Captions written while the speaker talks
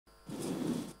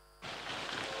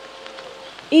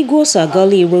Iguosa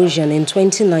Gully erosion in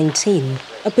 2019,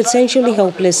 a potentially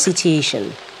helpless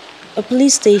situation. A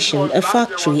police station, a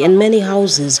factory and many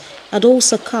houses had all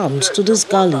succumbed to this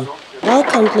gully, while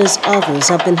countless others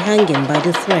have been hanging by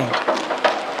the thread.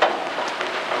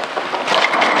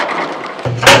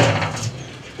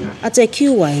 At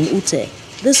Iguosa in Ute,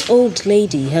 this old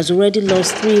lady has already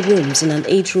lost 3 rooms in an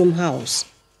 8-room house.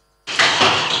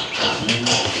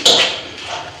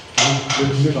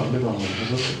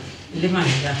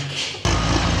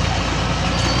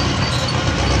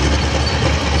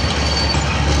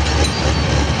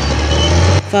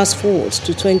 Fast forward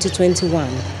to 2021,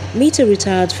 meet a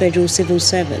retired federal civil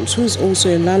servant who is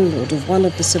also a landlord of one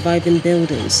of the surviving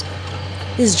buildings.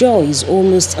 His joy is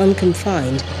almost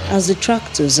unconfined as the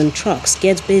tractors and trucks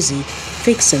get busy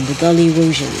fixing the gully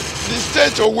erosion. The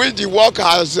stage to which the work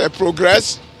has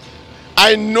progressed,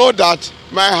 I know that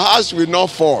my house will not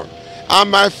fall, and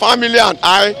my family and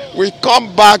I will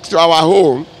come back to our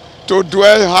home to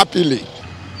dwell happily.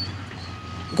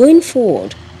 Going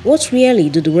forward, what really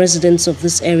do the residents of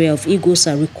this area of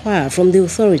Iguosa require from the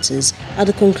authorities at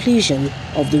the conclusion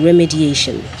of the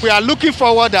remediation? We are looking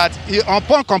forward that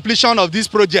upon completion of this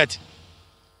project,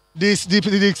 the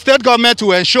state government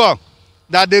will ensure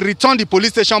that they return the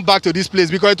police station back to this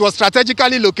place, because it was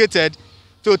strategically located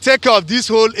to take care of this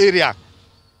whole area.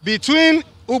 Between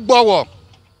Ugbowo,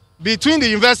 between the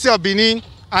University of Benin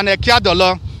and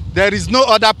Ekiadolo, there is no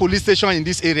other police station in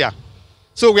this area.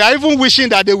 So we are even wishing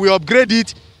that they will upgrade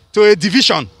it to a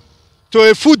division, to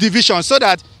a full division, so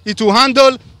that it will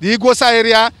handle the Iguosa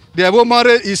area, the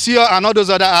Ebomore, Isio, and all those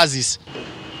other houses.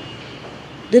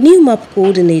 The new map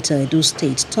coordinator Edo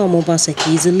State, Tom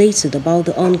Obaseki, is elated about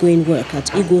the ongoing work at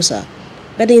Iguosa,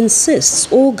 but he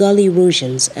insists all gully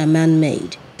erosions are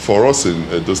man-made. For us in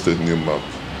Edo State new map,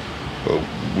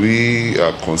 we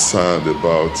are concerned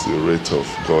about the rate of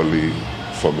gully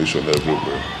formation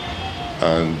everywhere.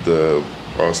 And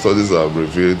our studies have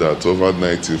revealed that over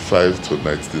 95 to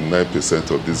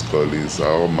 99% of these gullies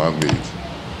are all man-made.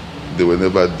 They were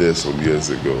never there some years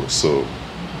ago. So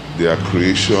their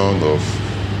creation of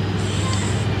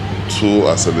too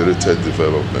accelerated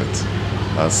development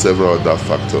and several other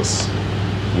factors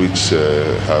which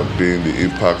have been the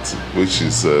impact, which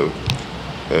is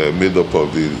made up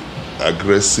of the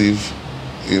aggressive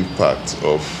impact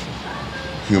of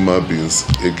human beings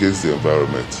against the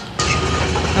environment.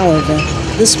 However,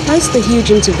 despite the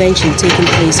huge intervention taking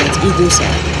place at Iguosa,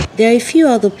 there are a few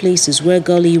other places where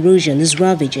gully erosion is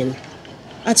ravaging.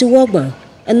 At Iguosa,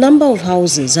 a number of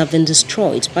houses have been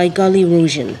destroyed by gully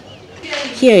erosion.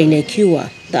 Here in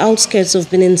Iguosa, the outskirts of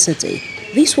Benin City,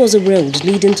 this was a road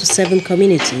leading to 7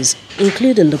 communities,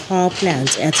 including the power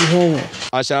plant at Iguosa.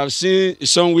 As I have seen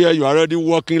somewhere, you are already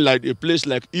working like a place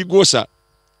like Iguosa.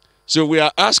 So we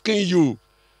are asking you,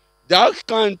 that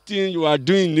kind of thing you are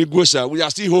doing in Iguosa, we are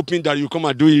still hoping that you come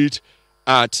and do it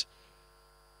at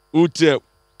Ute.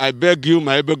 I beg you,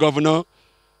 my able governor.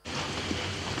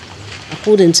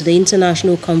 According to the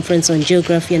International Conference on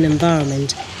Geography and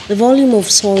Environment, the volume of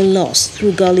soil loss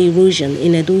through gully erosion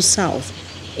in Edo South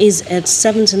is at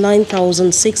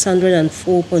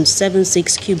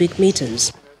 79,604.76 cubic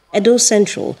meters, Edo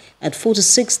Central at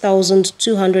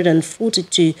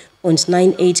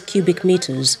 46,242.98 cubic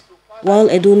meters, while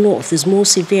Edo North is more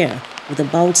severe with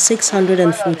about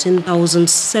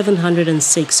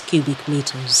 614,706 cubic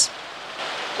meters.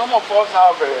 Some of us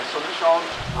have a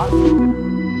solution.